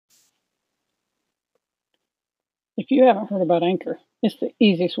If you haven't heard about Anchor, it's the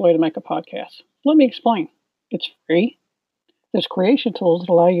easiest way to make a podcast. Let me explain. It's free. There's creation tools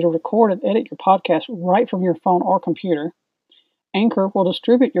that allow you to record and edit your podcast right from your phone or computer. Anchor will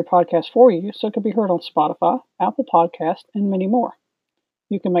distribute your podcast for you so it can be heard on Spotify, Apple Podcasts, and many more.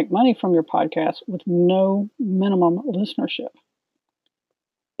 You can make money from your podcast with no minimum listenership.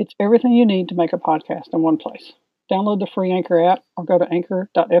 It's everything you need to make a podcast in one place. Download the free Anchor app or go to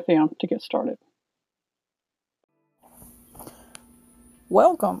anchor.fm to get started.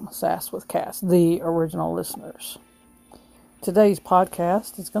 Welcome, Sass with Cass, the original listeners. Today's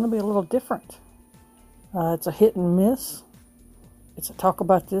podcast is going to be a little different. It's a hit and miss. It's a talk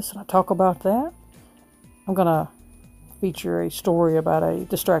about this and a talk about that. I'm going to feature a story about a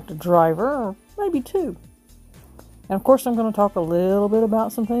distracted driver, or maybe two. And of course, I'm going to talk a little bit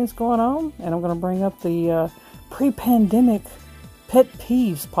about some things going on, and I'm going to bring up the pre-pandemic Pet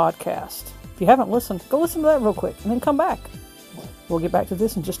Peeves podcast. If you haven't listened, go listen to that real quick, and then come back. We'll get back to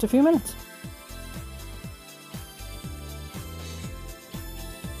this in just a few minutes.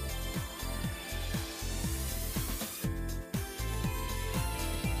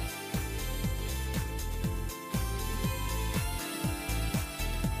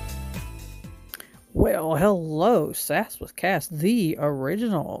 Well, hello, Sass with Cass, the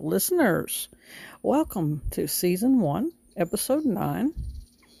original listeners. Welcome to Season 1, Episode 9,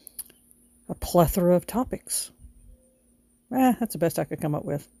 A Plethora of Topics. That's the best I could come up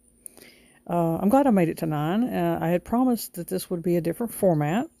with. I'm glad I made it to 9. I had promised that this would be a different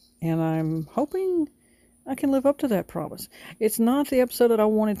format, and I'm hoping I can live up to that promise. It's not the episode that I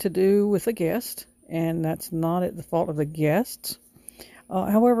wanted to do with a guest, and that's not at the fault of the guests.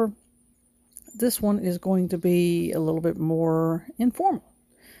 However, this one is going to be a little bit more informal.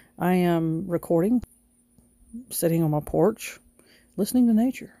 I am recording, sitting on my porch, listening to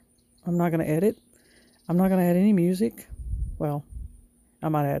nature. I'm not going to edit. I'm not going to add any music. Well, I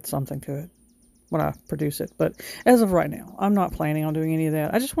might add something to it when I produce it. But as of right now, I'm not planning on doing any of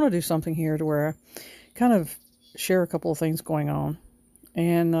that. I just want to do something here to where I kind of share a couple of things going on.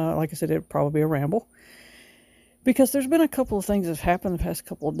 And like I said, it'd probably be a ramble. Because there's been a couple of things that have happened the past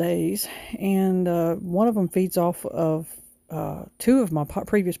couple of days. And one of them feeds off of two of my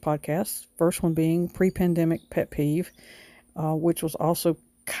previous podcasts. First one being Pre-Pandemic Pet Peeve, which was also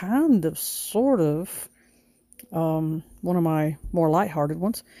kind of, sort of, one of my more lighthearted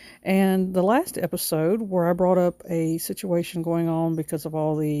ones. And the last episode where I brought up a situation going on because of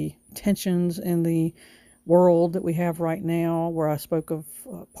all the tensions in the world that we have right now, where I spoke of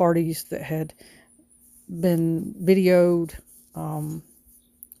parties that had been videoed,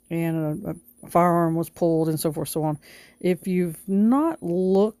 and a firearm was pulled and so forth, so on. If you've not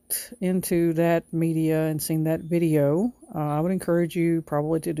looked into that media and seen that video, I would encourage you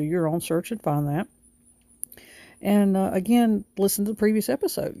probably to do your own search and find that. And again, listen to the previous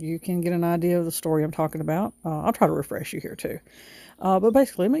episode. You can get an idea of the story I'm talking about. I'll try to refresh you here too. But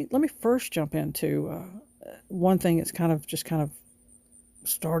basically, let me first jump into one thing that's kind of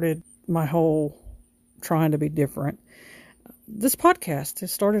started my whole trying to be different. This podcast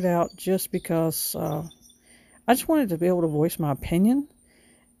has started out just because I just wanted to be able to voice my opinion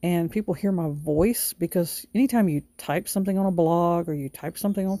and people hear my voice, because anytime you type something on a blog or you type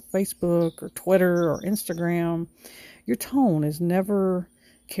something on Facebook or Twitter or Instagram, your tone is never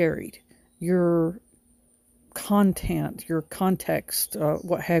carried. Your content, your context,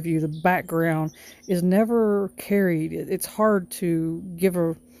 what have you, the background is never carried. It's hard to give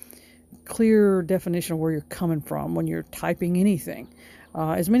a clear definition of where you're coming from when you're typing anything.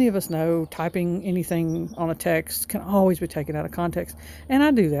 As many of us know, typing anything on a text can always be taken out of context. And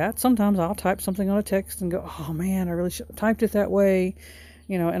I do that. Sometimes I'll type something on a text and go, oh man, I really should have typed it that way.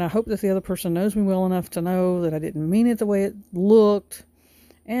 And I hope that the other person knows me well enough to know that I didn't mean it the way it looked.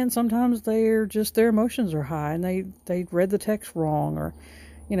 And sometimes their emotions are high and they read the text wrong, or,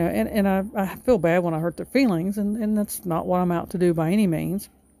 and I feel bad when I hurt their feelings, and that's not what I'm out to do by any means.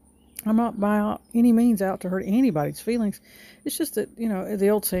 I'm not by any means out to hurt anybody's feelings. It's just that, the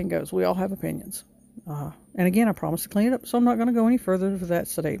old saying goes, we all have opinions. And again, I promise to clean it up, so I'm not going to go any further with that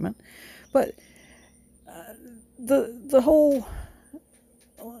statement. But the whole,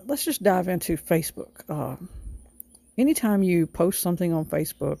 let's just dive into Facebook. Anytime you post something on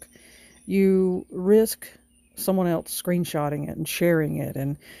Facebook, you risk someone else screenshotting it and sharing it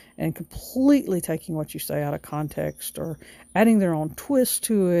and completely taking what you say out of context or adding their own twist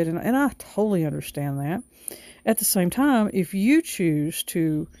to it. And I totally understand that. At the same time, if you choose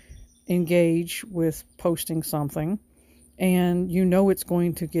to engage with posting something and it's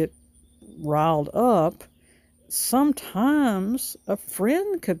going to get riled up, sometimes a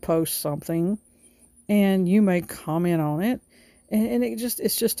friend could post something and you may comment on it, and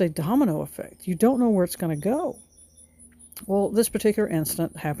it's just a domino effect. You don't know where it's going to go. Well, this particular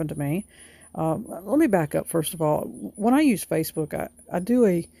incident happened to me. Let me back up first of all. When I use Facebook, I do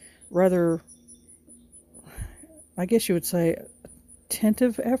a rather, I guess you would say,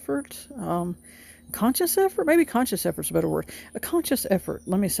 attentive effort, conscious effort. Maybe conscious effort is a better word. A conscious effort.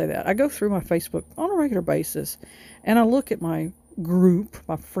 Let me say that. I go through my Facebook on a regular basis, and I look at my group,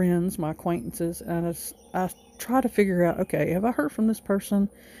 my friends, my acquaintances, and I try to figure out, okay, have I heard from this person?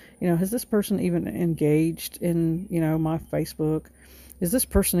 Has this person even engaged in, my Facebook? Is this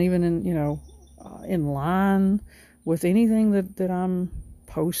person even in line with anything that I'm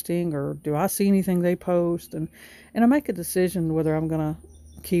posting, or do I see anything they post? And I make a decision whether I'm going to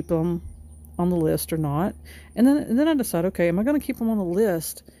keep them on the list or not. And then I decide, okay, am I going to keep them on the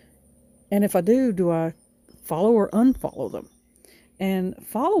list? And if I do I follow or unfollow them? And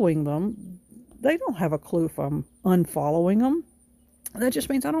following them, they don't have a clue if I'm unfollowing them. That just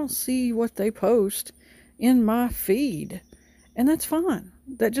means I don't see what they post in my feed. And that's fine.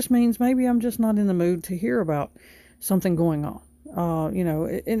 That just means maybe I'm just not in the mood to hear about something going on.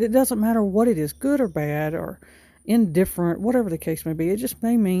 And it doesn't matter what it is, good or bad or indifferent, whatever the case may be. It just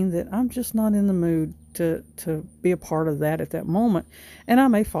may mean that I'm just not in the mood to be a part of that at that moment. And I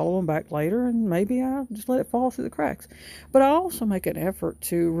may follow them back later, and maybe I'll just let it fall through the cracks. But I also make an effort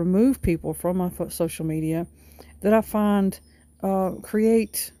to remove people from my social media that I find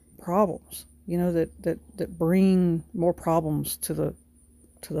create problems, that bring more problems to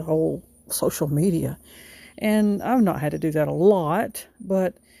the whole social media. And I've not had to do that a lot,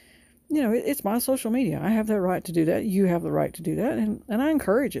 but it's my social media. I have that right to do that. You have the right to do that, and I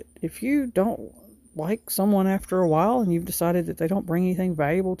encourage it. If you don't like someone after a while and you've decided that they don't bring anything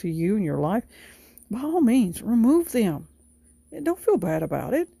valuable to you in your life, by all means, remove them. And don't feel bad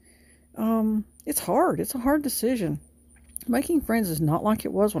about it. It's hard. It's a hard decision. Making friends is not like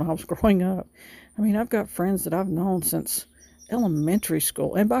it was when I was growing up. I mean, I've got friends that I've known since elementary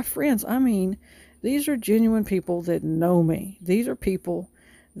school. And by friends, I mean, these are genuine people that know me. These are people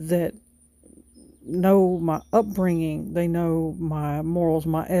that know my upbringing. They know my morals,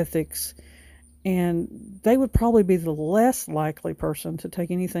 my ethics. And they would probably be the less likely person to take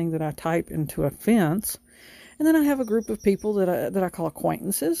anything that I type into offense. And then I have a group of people that I call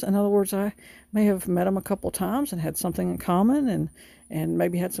acquaintances. In other words, I may have met them a couple times and had something in common, and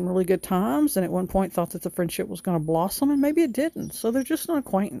maybe had some really good times, and at one point thought that the friendship was going to blossom, and maybe it didn't. So they're just an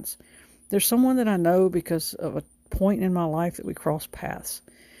acquaintance. There's someone that I know because of a point in my life that we crossed paths.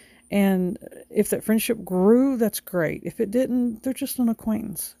 And if that friendship grew, that's great. If it didn't, they're just an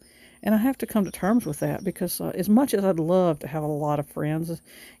acquaintance. And I have to come to terms with that, because as much as I'd love to have a lot of friends,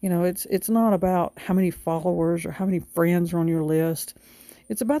 it's not about how many followers or how many friends are on your list.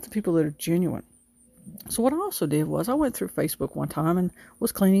 It's about the people that are genuine. So what I also did was I went through Facebook one time and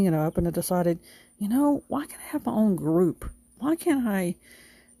was cleaning it up, and I decided, why can't I have my own group? Why can't I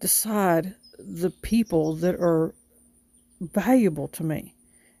decide the people that are valuable to me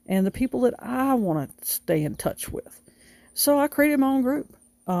and the people that I want to stay in touch with? So I created my own group.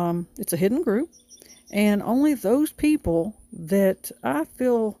 It's a hidden group, and only those people that I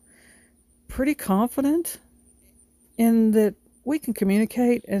feel pretty confident in that we can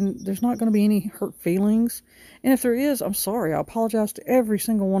communicate, and there's not going to be any hurt feelings. And if there is, I'm sorry. I apologize to every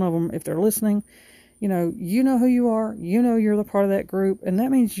single one of them if they're listening. You know who you are. You're the part of that group, and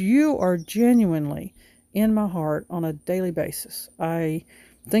that means you are genuinely in my heart on a daily basis. I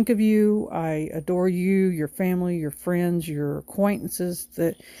think of you. I adore you, your family, your friends, your acquaintances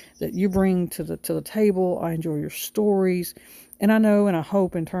that you bring to the table. I enjoy your stories, and I know and I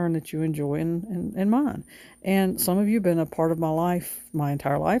hope in turn that you enjoy and mine. And some of you have been a part of my life my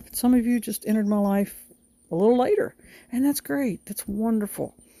entire life. Some of you just entered my life a little later, and that's great. That's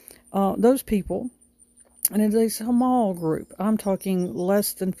wonderful. Those people, and it's a small group. I'm talking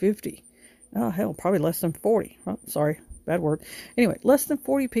less than 50. Oh, hell, probably less than 40. Oh, sorry. Bad word. Anyway, less than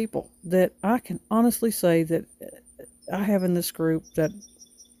 40 people that I can honestly say that I have in this group that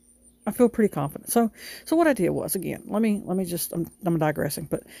I feel pretty confident. So what I did was, again, let me just, I'm digressing,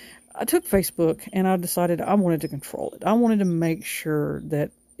 but I took Facebook and I decided I wanted to control it. I wanted to make sure that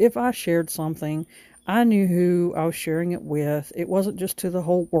if I shared something, I knew who I was sharing it with. It wasn't just to the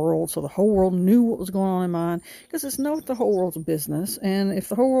whole world, so the whole world knew what was going on in mine, because it's not the whole world's business. And if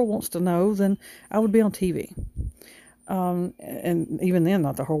the whole world wants to know, then I would be on TV. And even then,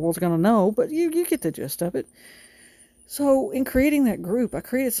 not the whole world's going to know, but you get the gist of it. So in creating that group, I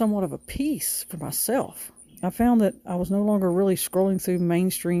created somewhat of a peace for myself. I found that I was no longer really scrolling through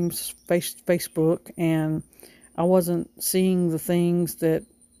mainstream Facebook, and I wasn't seeing the things that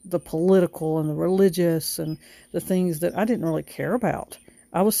the political and the religious and the things that I didn't really care about.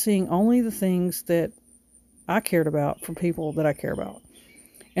 I was seeing only the things that I cared about from people that I care about.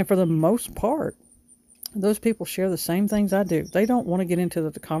 And for the most part, those people share the same things I do. They don't want to get into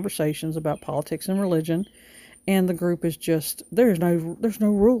the conversations about politics and religion. And the group is just, there's no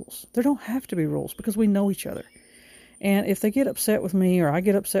rules. There don't have to be rules because we know each other. And if they get upset with me or I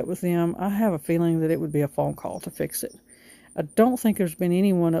get upset with them, I have a feeling that it would be a phone call to fix it. I don't think there's been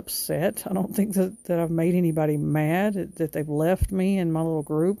anyone upset. I don't think that I've made anybody mad that they've left me in my little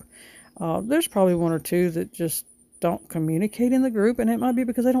group. There's probably one or two that just don't communicate in the group, and it might be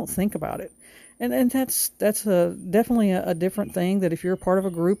because they don't think about it. And that's definitely a different thing, that if you're a part of a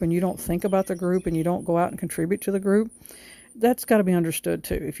group and you don't think about the group and you don't go out and contribute to the group, that's got to be understood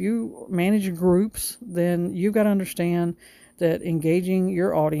too. If you manage groups, then you've got to understand that engaging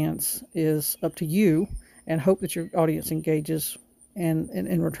your audience is up to you, and hope that your audience engages and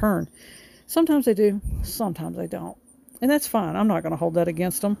in return. Sometimes they do, sometimes they don't. And that's fine. I'm not going to hold that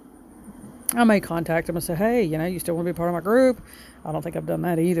against them. I may contact them and say, hey, you still want to be part of my group? I don't think I've done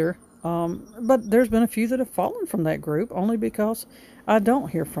that either. But there's been a few that have fallen from that group only because I don't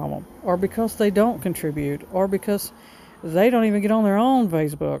hear from them, or because they don't contribute, or because they don't even get on their own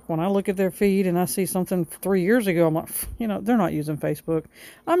Facebook. When I look at their feed and I see something 3 years ago, I'm like, they're not using Facebook.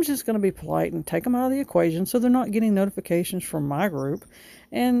 I'm just going to be polite and take them out of the equation so they're not getting notifications from my group.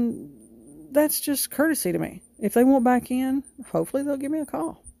 And that's just courtesy to me. If they want back in, hopefully they'll give me a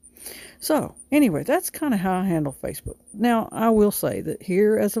call. So, anyway, that's kind of how I handle Facebook. Now, I will say that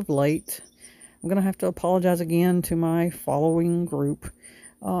here as of late, I'm going to have to apologize again to my following group.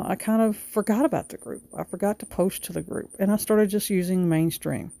 I kind of forgot about the group. I forgot to post to the group, and I started just using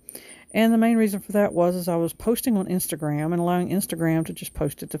mainstream. And the main reason for that was I was posting on Instagram and allowing Instagram to just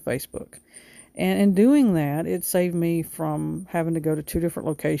post it to Facebook. And in doing that, it saved me from having to go to 2 different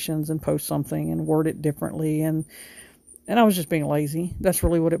locations and post something and word it differently. And I was just being lazy. That's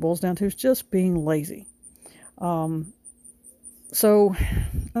really what it boils down to, is just being lazy. So,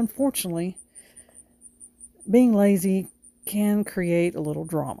 unfortunately, being lazy can create a little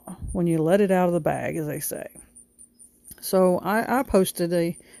drama when you let it out of the bag, as they say. So I posted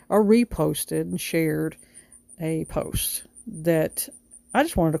reposted and shared a post that I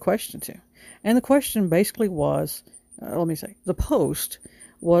just wanted a question to. And the question basically was, the post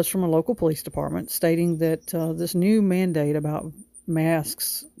was from a local police department stating that this new mandate about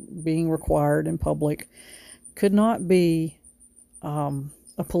masks being required in public could not be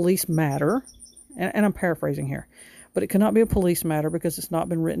a police matter. And I'm paraphrasing here. But it cannot be a police matter because it's not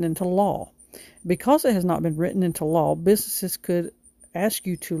been written into law. Because it has not been written into law, businesses could ask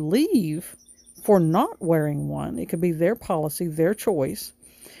you to leave for not wearing one. It could be their policy, their choice.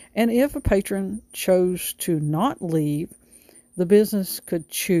 And if a patron chose to not leave, the business could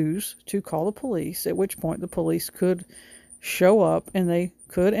choose to call the police, at which point the police could show up and they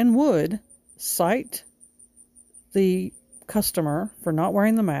could and would cite the customer for not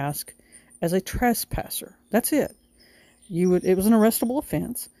wearing the mask as a trespasser. That's it. It was an arrestable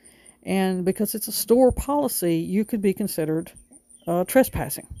offense, and because it's a store policy, you could be considered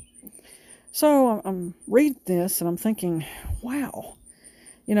trespassing. So I'm reading this and I'm thinking, wow,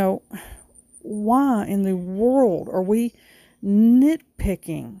 why in the world are we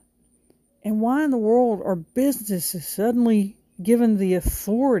nitpicking? And why in the world are businesses suddenly given the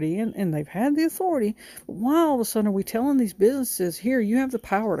authority, and they've had the authority, but why all of a sudden are we telling these businesses, here, you have the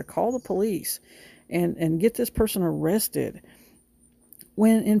power to call the police and get this person arrested,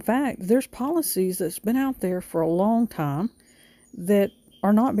 when in fact there's policies that's been out there for a long time that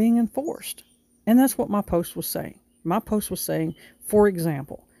are not being enforced? And that's what my post was saying. My post was saying, for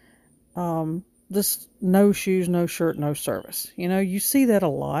example, this no shoes, no shirt, no service. You see that a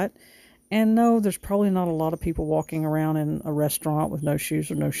lot. And no, there's probably not a lot of people walking around in a restaurant with no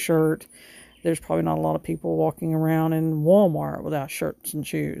shoes or no shirt. There's probably not a lot of people walking around in Walmart without shirts and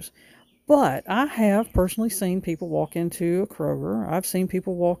shoes. But I have personally seen people walk into a Kroger. I've seen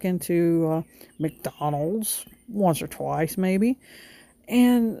people walk into McDonald's once or twice maybe.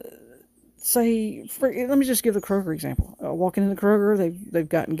 And say, let me just give the Kroger example. Walking into Kroger, they've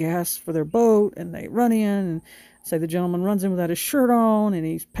gotten gas for their boat, and they run in, and say the gentleman runs in without his shirt on, and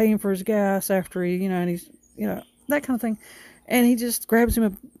he's paying for his gas after and he's, that kind of thing. And he just grabs him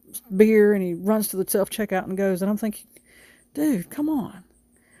a beer, and he runs to the self-checkout and goes. And I'm thinking, dude, come on.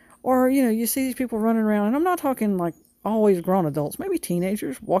 Or, you see these people running around, and I'm not talking like always grown adults, maybe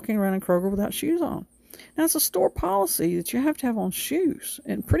teenagers walking around in Kroger without shoes on. Now, it's a store policy that you have to have on shoes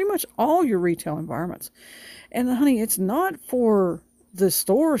in pretty much all your retail environments. And, honey, it's not for the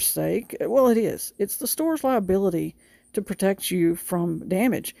store's sake. Well, it is. It's the store's liability to protect you from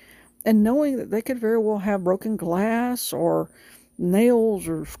damage. And knowing that they could very well have broken glass or nails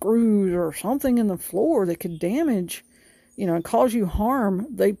or screws or something in the floor that could damage, and cause you harm,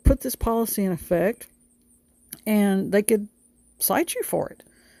 they put this policy in effect and they could cite you for it.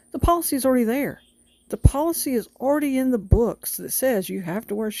 The policy is already there. The policy is already in the books that says you have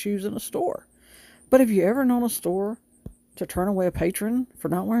to wear shoes in a store. But have you ever known a store to turn away a patron for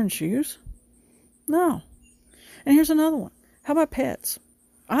not wearing shoes? No. And here's another one. How about pets?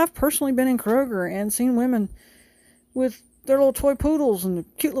 I've personally been in Kroger and seen women with their little toy poodles and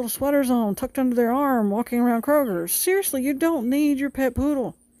cute little sweaters on, tucked under their arm, walking around Kroger. Seriously, you don't need your pet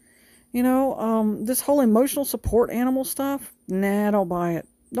poodle. This whole emotional support animal stuff, nah, don't buy it.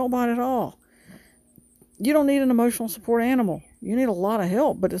 Don't buy it at all. You don't need an emotional support animal. You need a lot of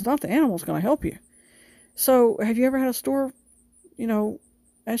help, but it's not the animal that's going to help you. So, have you ever had a store,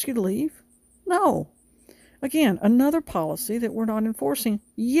 ask you to leave? No. Again, another policy that we're not enforcing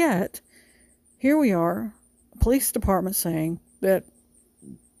yet. Here we are, police department saying that,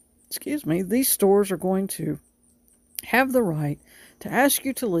 these stores are going to have the right to ask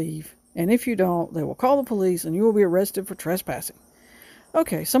you to leave, and if you don't, they will call the police and you will be arrested for trespassing.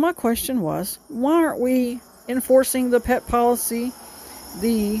 Okay, so my question was, why aren't we enforcing the pet policy,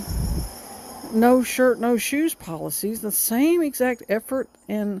 the no shirt, no shoes policies, the same exact effort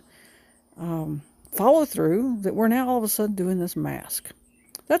and follow through that we're now all of a sudden doing this mask?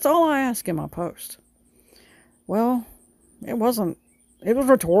 That's all I ask in my post. Well, it was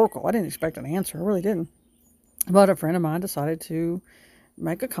rhetorical. I didn't expect an answer. I really didn't. But a friend of mine decided to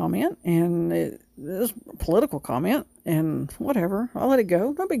make a comment, and it was a political comment, and whatever. I'll let it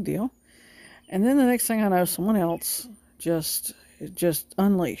go. No big deal. And then the next thing I know, someone else just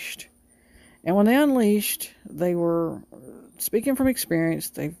unleashed. And when they unleashed, they were speaking from experience.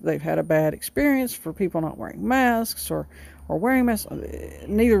 They've had a bad experience for people not wearing masks or wearing masks.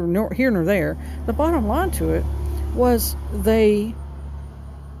 Neither here nor there. The bottom line to it was they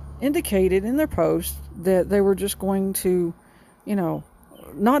indicated in their post that they were just going to,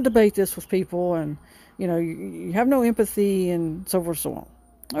 not debate this with people, and you have no empathy and so forth, so on.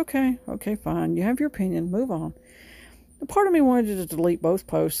 Okay, fine. You have your opinion. Move on. And part of me wanted to just delete both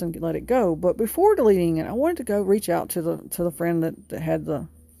posts and let it go, but before deleting it, I wanted to go reach out to the friend that had the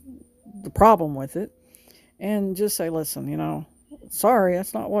problem with it, and just say, listen, sorry,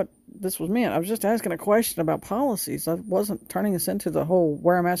 that's not what this was meant. I was just asking a question about policies. I wasn't turning this into the whole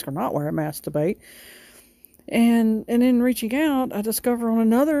wear a mask or not wear a mask debate. And in reaching out, I discovered on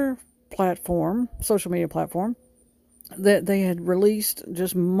another platform, social media platform, that they had released,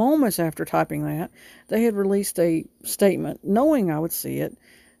 just moments after typing that, they had released a statement, knowing I would see it,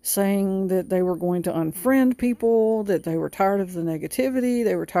 saying that they were going to unfriend people, that they were tired of the negativity,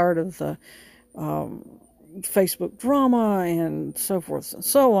 they were tired of the Facebook drama and so forth and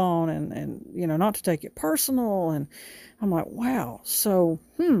so on, and not to take it personal. And I'm like, wow. So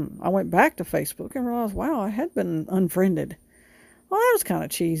I went back to Facebook and realized, wow, I had been unfriended. Well, that was kind of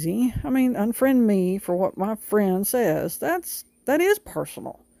cheesy. I mean, unfriend me for what my friend says. That is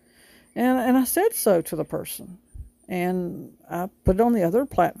personal. And I said so to the person. And I put it on the other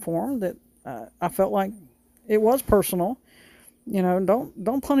platform that I felt like it was personal.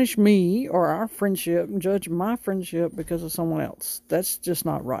 Don't punish me or our friendship and judge my friendship because of someone else. That's just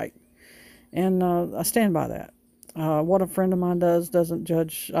not right. And I stand by that. What a friend of mine doesn't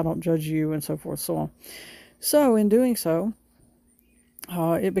judge. I don't judge you, and so forth, so on. So in doing so,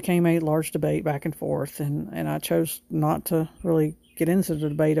 it became a large debate back and forth, and I chose not to really get into the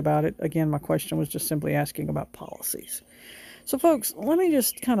debate about it. Again, my question was just simply asking about policies. So folks, let me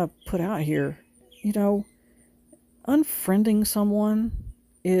just kind of put out here, unfriending someone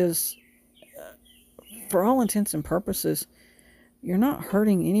is, for all intents and purposes, you're not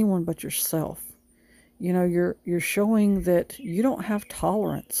hurting anyone but yourself. You're showing that you don't have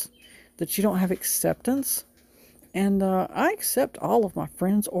tolerance, that you don't have acceptance. And I accept all of my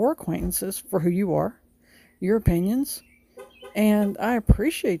friends or acquaintances for who you are, your opinions, and I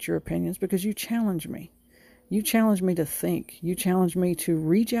appreciate your opinions because you challenge me. You challenge me to think. You challenge me to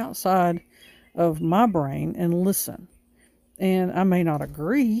reach outside of my brain and listen. And I may not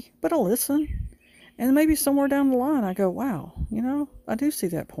agree, but I'll listen. And maybe somewhere down the line I go, wow, I do see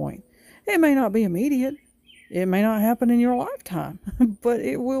that point. It may not be immediate. It may not happen in your lifetime, but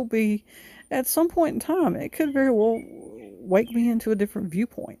it will be at some point in time. It could very well wake me into a different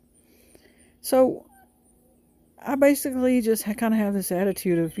viewpoint. So I basically just kind of have this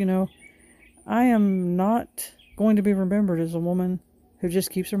attitude of, I am not going to be remembered as a woman who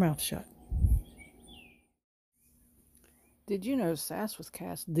just keeps her mouth shut. Did you know Sass with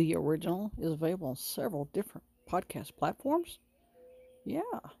Cass, the original, is available on several different podcast platforms? Yeah,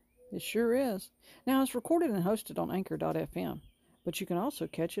 it sure is. Now, it's recorded and hosted on Anchor.fm, but you can also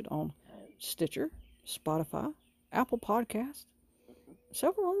catch it on Stitcher, Spotify, Apple Podcasts,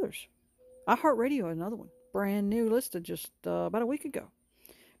 several others. iHeartRadio, another one, brand new, listed just about a week ago.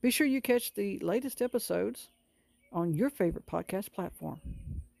 Be sure you catch the latest episodes on your favorite podcast platform.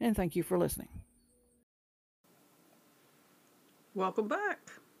 And thank you for listening. Welcome back.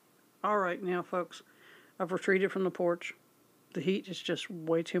 All right, now, folks, I've retreated from the porch. The heat is just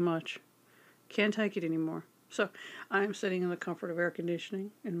way too much. Can't take it anymore. So I am sitting in the comfort of air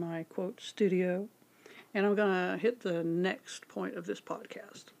conditioning in my, quote, studio, and I'm going to hit the next point of this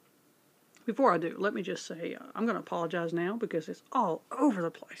podcast. Before I do, let me just say I'm going to apologize now because it's all over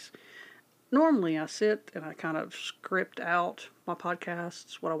the place. Normally I sit and I kind of script out my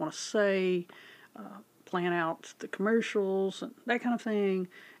podcasts, what I want to say, plan out the commercials and that kind of thing.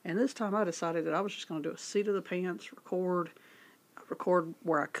 And this time I decided that I was just going to do a seat of the pants, record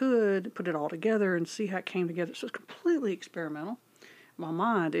where I could, put it all together and see how it came together. So it's completely experimental. My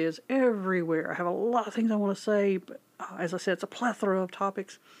mind is everywhere. I have a lot of things I want to say, but as I said, it's a plethora of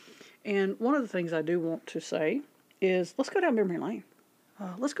topics. And one of the things I do want to say is let's go down memory lane.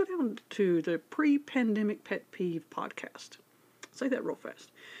 Let's go down to the pre-pandemic pet peeve podcast. Say that real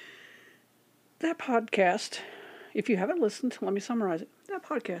fast. That podcast, if you haven't listened, let me summarize it. That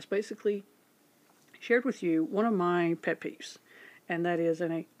podcast basically shared with you one of my pet peeves. And that is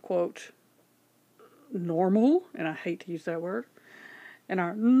in a, quote, normal, and I hate to use that word, in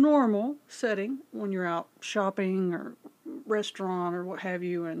our normal setting when you're out shopping or restaurant or what have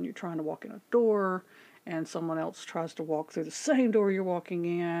you, and you're trying to walk in a door and someone else tries to walk through the same door you're walking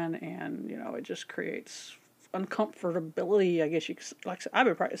in, and it just creates uncomfortability. I guess you could, like I said, I've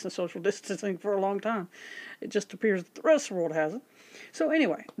been practicing social distancing for a long time. It just appears that the rest of the world hasn't. So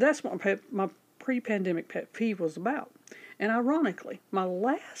anyway, that's what my pre-pandemic pet peeve was about. And ironically, my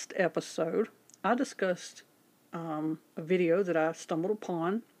last episode, I discussed a video that I stumbled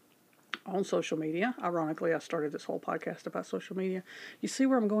upon on social media. Ironically, I started this whole podcast about social media. You see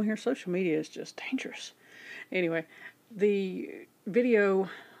where I'm going here? Social media is just dangerous. Anyway, the video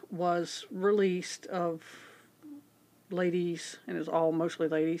was released of ladies, and it was all mostly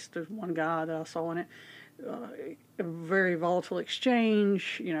ladies. There's one guy that I saw in it. A very volatile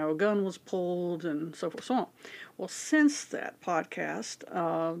exchange, a gun was pulled, and so forth, so on. Well, since that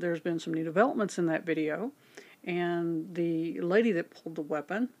podcast, there's been some new developments in that video. And the lady that pulled the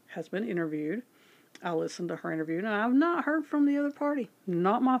weapon has been interviewed. I listened to her interview, and I've not heard from the other party.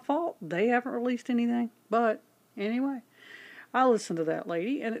 Not my fault. They haven't released anything. But anyway, I listened to that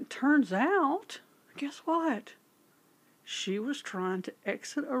lady, and it turns out, guess what? She was trying to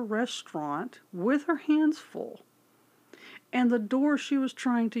exit a restaurant with her hands full. And the door she was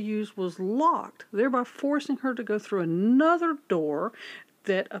trying to use was locked, thereby forcing her to go through another door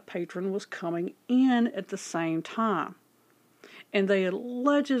that a patron was coming in at the same time. And they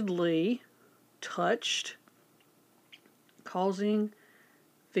allegedly touched, causing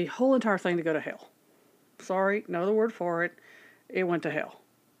the whole entire thing to go to hell. Sorry, no other word for it. It went to hell.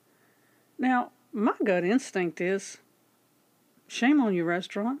 Now, my gut instinct is, shame on you,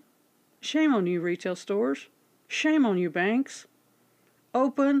 restaurant. Shame on you, retail stores. Shame on you, banks.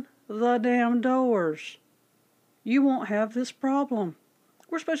 Open the damn doors. You won't have this problem.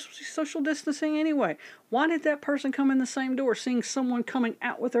 We're supposed to be social distancing anyway. Why did that person come in the same door seeing someone coming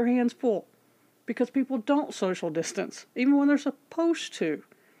out with their hands full? Because people don't social distance, even when they're supposed to.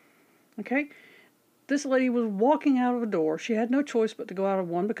 Okay? This lady was walking out of a door. She had no choice but to go out of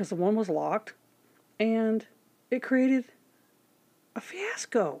one because the one was locked. And it created a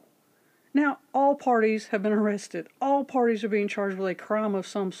fiasco. Now, all parties have been arrested. All parties are being charged with a crime of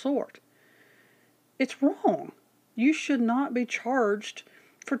some sort. It's wrong. You should not be charged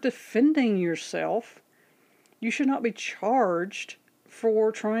for defending yourself. You should not be charged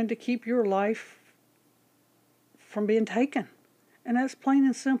for trying to keep your life from being taken. And that's plain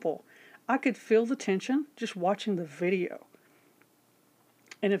and simple. I could feel the tension just watching the video.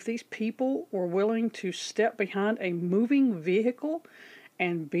 And if these people were willing to step behind a moving vehicle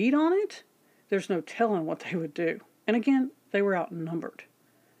and beat on it, there's no telling what they would do. And again, they were outnumbered.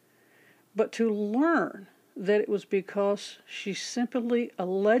 But to learn that it was because she simply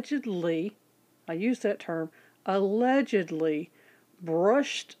allegedly, I use that term, allegedly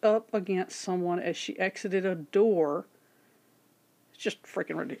brushed up against someone as she exited a door, it's just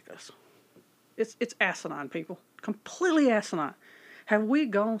freaking ridiculous. It's asinine, people. Completely asinine. Have we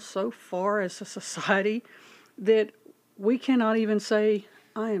gone so far as a society that we cannot even say,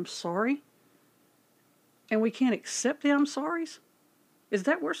 I am sorry? And we can't accept the I'm sorries? Is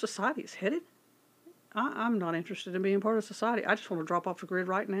that where society is headed? I'm not interested in being part of society. I just want to drop off the grid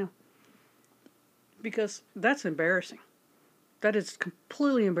right now. Because that's embarrassing. That is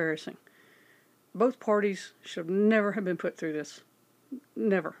completely embarrassing. Both parties should never have been put through this.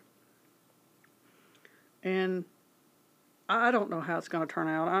 Never. And I don't know how it's going to turn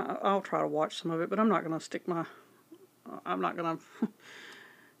out. I'll try to watch some of it, but I'm not going to I'm not going to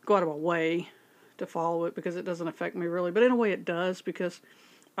go out of my way to follow it because it doesn't affect me really. But in a way it does, because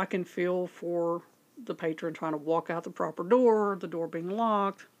I can feel for the patron trying to walk out the proper door, the door being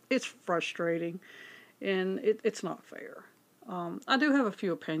locked. It's frustrating, and it's not fair. I do have a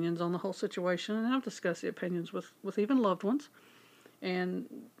few opinions on the whole situation, and I've discussed the opinions with even loved ones. And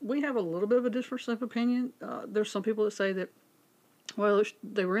we have a little bit of a difference of opinion. There's some people that say that, well,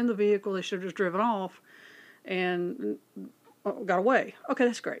 they were in the vehicle, they should have just driven off and got away. Okay,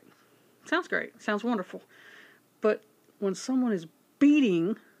 that's great. Sounds great. Sounds wonderful. But when someone is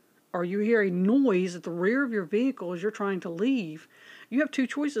beating, or you hear a noise at the rear of your vehicle as you're trying to leave, you have two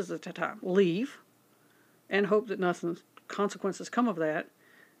choices at the time. Leave and hope that nothing consequences come of that,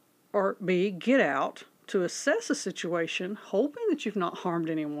 or B, get out to assess the situation, hoping that you've not harmed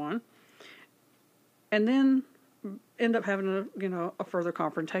anyone, and then end up having a further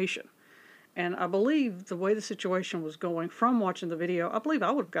confrontation. And I believe the way the situation was going from watching the video, I believe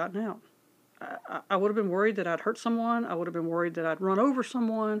I would have gotten out. I would have been worried that I'd hurt someone. I would have been worried that I'd run over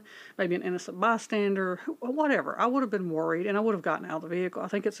someone, maybe an innocent bystander, whatever. I would have been worried, and I would have gotten out of the vehicle. I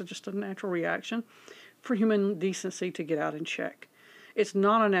think it's just a natural reaction for human decency to get out and check. It's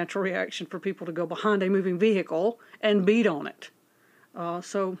not a natural reaction for people to go behind a moving vehicle and beat on it.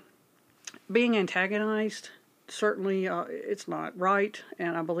 So being antagonized, certainly it's not right.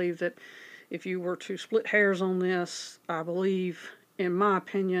 And I believe that if you were to split hairs on this, I believe, in my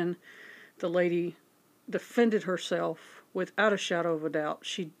opinion, the lady defended herself without a shadow of a doubt.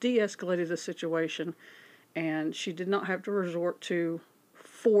 She de-escalated the situation, and she did not have to resort to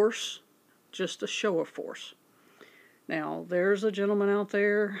force, just a show of force. Now, there's a gentleman out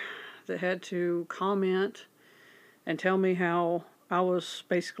there that had to comment and tell me how I was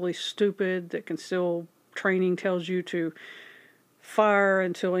basically stupid, that concealed training tells you to fire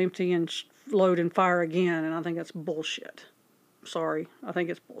until empty and load and fire again, and I think that's bullshit. Sorry, I think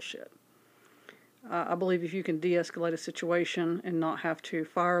it's bullshit. I believe if you can de-escalate a situation and not have to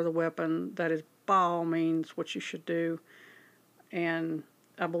fire the weapon, that is by all means what you should do. And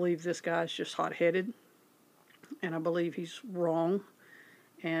I believe this guy's just hot-headed, and I believe he's wrong.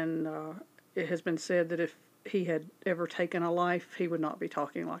 And it has been said that if he had ever taken a life, he would not be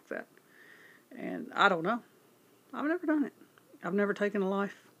talking like that. And I don't know. I've never done it. I've never taken a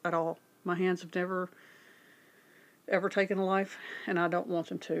life at all. My hands have never ever taken a life, and I don't want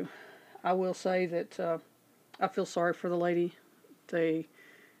them to. I will say that I feel sorry for the lady. They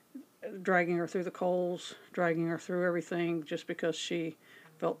dragging her through the coals, dragging her through everything just because she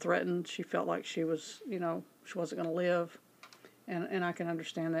felt threatened. She felt like she was, she wasn't going to live. And I can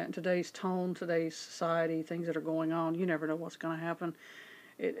understand that. In today's tone, today's society, things that are going on, you never know what's going to happen.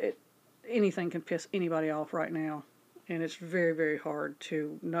 Anything can piss anybody off right now. And it's very, very hard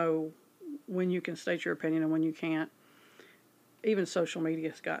to know when you can state your opinion and when you can't. Even social media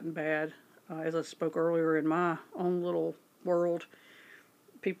has gotten bad. As I spoke earlier, in my own little world,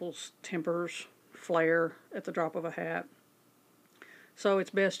 people's tempers flare at the drop of a hat. So it's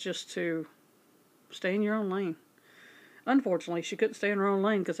best just to stay in your own lane. Unfortunately, she couldn't stay in her own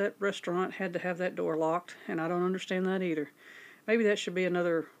lane because that restaurant had to have that door locked, and I don't understand that either. Maybe that should be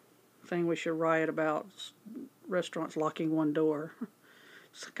another thing we should write about, restaurants locking one door.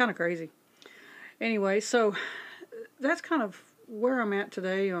 It's kind of crazy. Anyway, so that's kind of where I'm at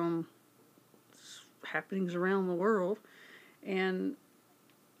today on happenings around the world. And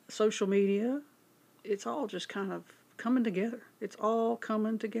social media, it's all just kind of coming together. It's all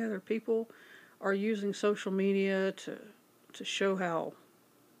coming together. People are using social media to show how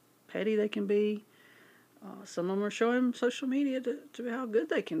petty they can be. Some of them are showing social media to how good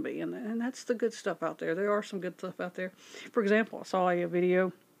they can be, and that's the good stuff out there. There are some good stuff out there. For example, I saw a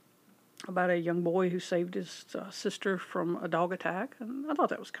video about a young boy who saved his sister from a dog attack, and I thought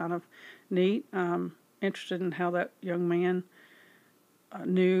that was kind of neat. Interested in how that young man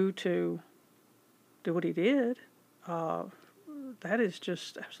knew to do what he did. That is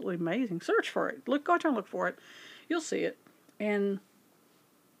just absolutely amazing. Search for it. Go out there and look for it. You'll see it. And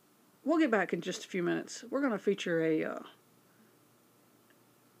we'll get back in just a few minutes. We're going to feature a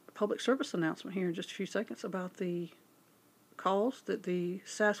public service announcement here in just a few seconds about the calls that the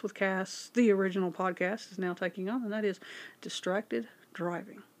Sass with Cass, the original podcast, is now taking on, and that is distracted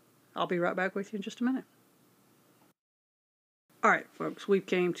driving. I'll be right back with you in just a minute. Alright, folks, we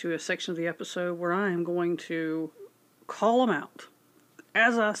came to a section of the episode where I am going to call them out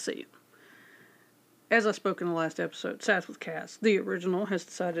as I see it. As I spoke in the last episode, Sass with Cass, the original, has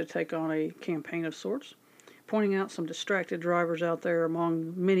decided to take on a campaign of sorts, pointing out some distracted drivers out there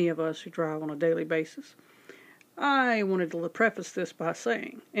among many of us who drive on a daily basis. I wanted to preface this by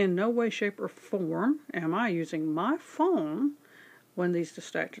saying, in no way, shape, or form am I using my phone when these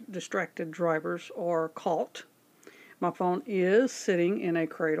distracted drivers are caught. My phone is sitting in a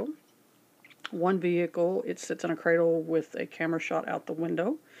cradle. One vehicle, it sits in a cradle with a camera shot out the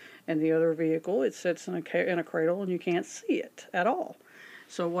window, and the other vehicle, it sits in a cradle and you can't see it at all.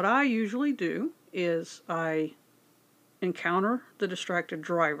 So what I usually do is I encounter the distracted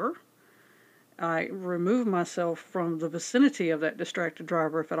driver. I remove myself from the vicinity of that distracted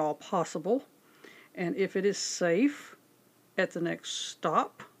driver if at all possible. And if it is safe, at the next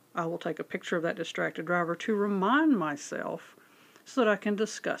stop, I will take a picture of that distracted driver to remind myself so that I can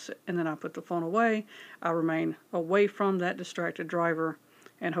discuss it. And then I put the phone away. I remain away from that distracted driver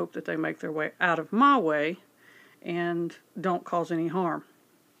and hope that they make their way out of my way and don't cause any harm.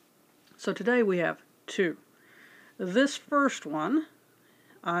 So today we have two. This first one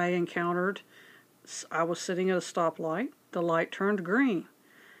I encountered, I was sitting at a stoplight. The light turned green.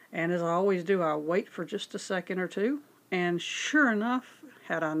 And as I always do, I wait for just a second or two. And sure enough,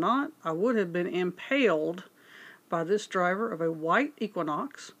 had I not, I would have been impaled by this driver of a white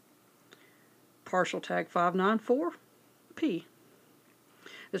Equinox, partial tag 594P.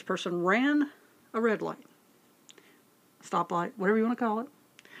 This person ran a red light, stoplight, whatever you want to call it,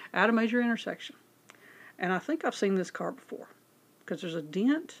 at a major intersection. And I think I've seen this car before because there's a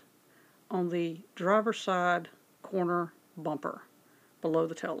dent on the driver's side corner bumper below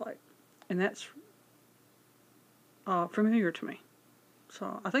the taillight. And that's familiar to me.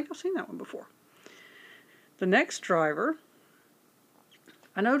 So I think I've seen that one before. The next driver,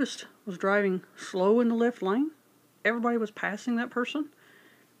 I noticed, was driving slow in the left lane. Everybody was passing that person.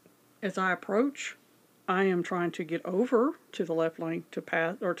 As I approach, I am trying to get over to the left lane to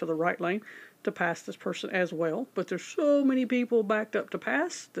pass, or to the right lane to pass this person as well. But there's so many people backed up to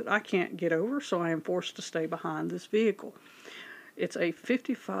pass that I can't get over, so I am forced to stay behind this vehicle. It's a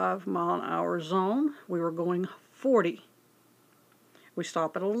 55 mile an hour zone. We were going 40. We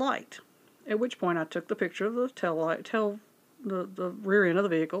stop at a light, at which point I took the picture of the rear end of the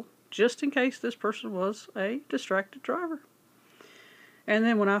vehicle, just in case this person was a distracted driver. And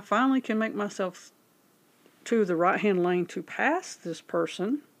then when I finally can make myself to the right-hand lane to pass this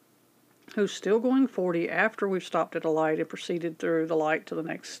person, who's still going 40 after we've stopped at a light and proceeded through the light to the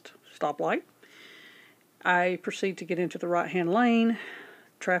next stoplight, I proceed to get into the right-hand lane.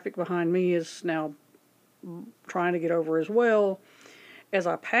 Traffic behind me is now trying to get over as well. As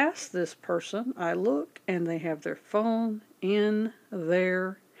I pass this person, I look and they have their phone in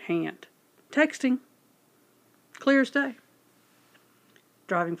their hand. Texting. Clear as day.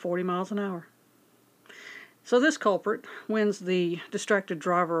 Driving 40 miles an hour. So this culprit wins the Distracted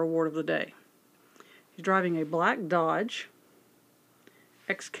Driver Award of the day. He's driving a black Dodge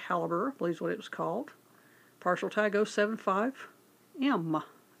Excalibur, I believe is what it was called. Partial tag 075M,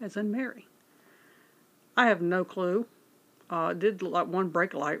 as in Mary. I have no clue. Did like one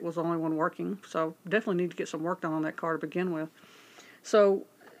brake light was the only one working, so definitely need to get some work done on that car to begin with. So,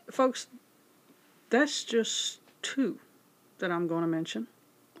 folks, that's just two that I'm going to mention.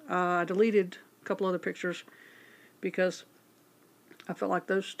 I deleted a couple other pictures because I felt like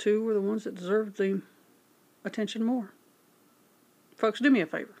those two were the ones that deserved the attention more. Folks, do me a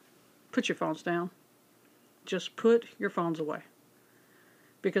favor. Put your phones down. Just put your phones away.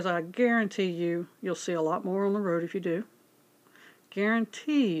 Because I guarantee you'll see a lot more on the road if you do.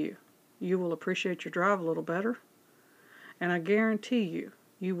 Guarantee you will appreciate your drive a little better. And I guarantee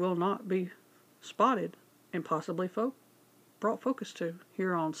you will not be spotted and possibly brought focus to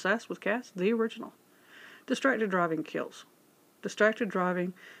here on Sass with Cass, the original. Distracted driving kills. Distracted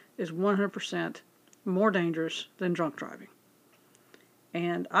driving is 100% more dangerous than drunk driving.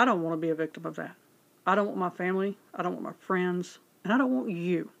 And I don't want to be a victim of that. I don't want my family, I don't want my friends, and I don't want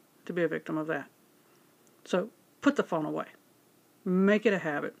you to be a victim of that. So put the phone away. Make it a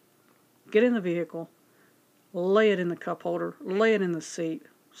habit. Get in the vehicle. Lay it in the cup holder. Lay it in the seat.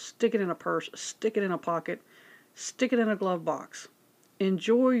 Stick it in a purse. Stick it in a pocket. Stick it in a glove box.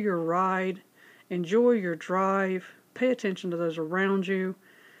 Enjoy your ride. Enjoy your drive. Pay attention to those around you.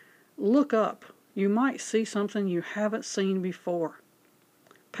 Look up. You might see something you haven't seen before.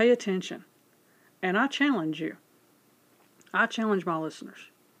 Pay attention. And I challenge you. I challenge my listeners.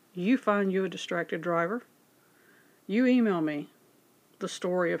 You find you a distracted driver. You email me the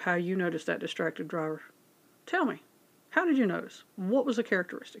story of how you noticed that distracted driver. Tell me. How did you notice? What was the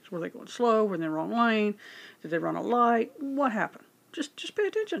characteristics? Were they going slow? Were they in the wrong lane? Did they run a light? What happened? Just pay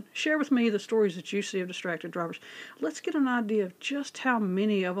attention. Share with me the stories that you see of distracted drivers. Let's get an idea of just how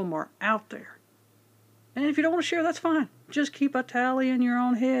many of them are out there. And if you don't want to share, that's fine. Just keep a tally in your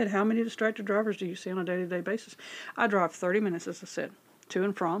own head. How many distracted drivers do you see on a day-to-day basis? I drive 30 minutes, as I said, to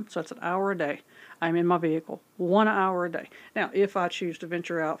and from, so that's an hour a day. I'm in my vehicle 1 hour a day. Now, if I choose to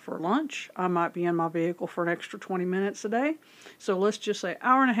venture out for lunch, I might be in my vehicle for an extra 20 minutes a day. So let's just say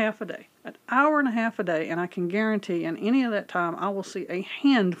hour and a half a day. An hour and a half a day, and I can guarantee in any of that time I will see a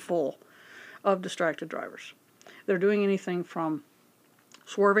handful of distracted drivers. They're doing anything from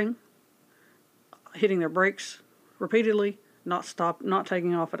swerving, hitting their brakes repeatedly, not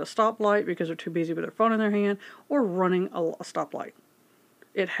taking off at a stoplight because they're too busy with their phone in their hand, or running a stoplight.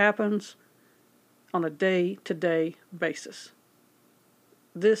 It happens on a day-to-day basis.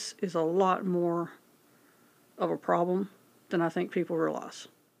 This is a lot more of a problem than I think people realize.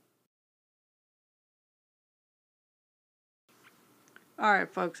 All right,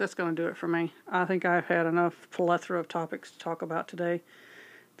 folks, that's going to do it for me. I think I've had enough plethora of topics to talk about today.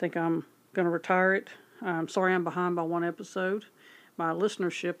 I think I'm going to retire it. I'm sorry I'm behind by one episode. My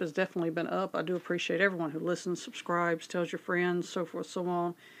listenership has definitely been up. I do appreciate everyone who listens, subscribes, tells your friends, so forth, so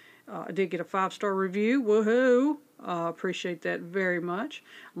on. I did get a 5-star review. Woohoo! Appreciate that very much.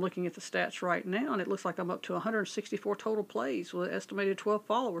 I'm looking at the stats right now, and it looks like I'm up to 164 total plays with an estimated 12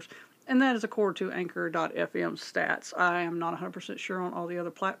 followers. And that is according to Anchor.fm stats. I am not 100% sure on all the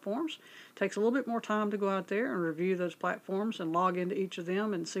other platforms. It takes a little bit more time to go out there and review those platforms and log into each of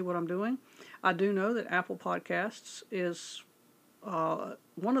them and see what I'm doing. I do know that Apple Podcasts is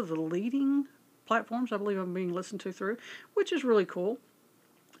one of the leading platforms I believe I'm being listened to through, which is really cool.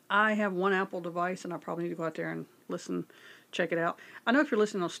 I have one Apple device, and I probably need to go out there and listen, check it out. I know if you're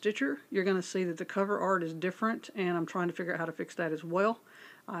listening on Stitcher, you're going to see that the cover art is different, and I'm trying to figure out how to fix that as well.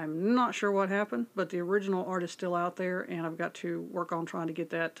 I'm not sure what happened, but the original art is still out there, and I've got to work on trying to get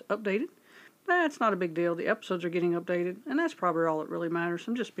that updated. That's not a big deal. The episodes are getting updated, and that's probably all that really matters.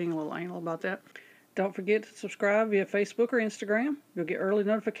 I'm just being a little anal about that. Don't forget to subscribe via Facebook or Instagram. You'll get early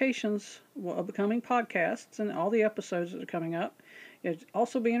notifications of upcoming podcasts and all the episodes that are coming up. You'll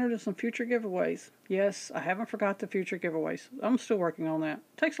also be entered in some future giveaways. Yes, I haven't forgot the future giveaways. I'm still working on that.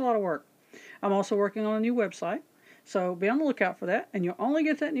 It takes a lot of work. I'm also working on a new website, so be on the lookout for that. And you'll only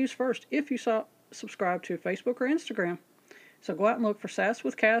get that news first if you subscribe to Facebook or Instagram. So go out and look for Sass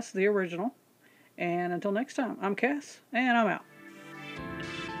with Cass, the original. And until next time, I'm Cass, and I'm out.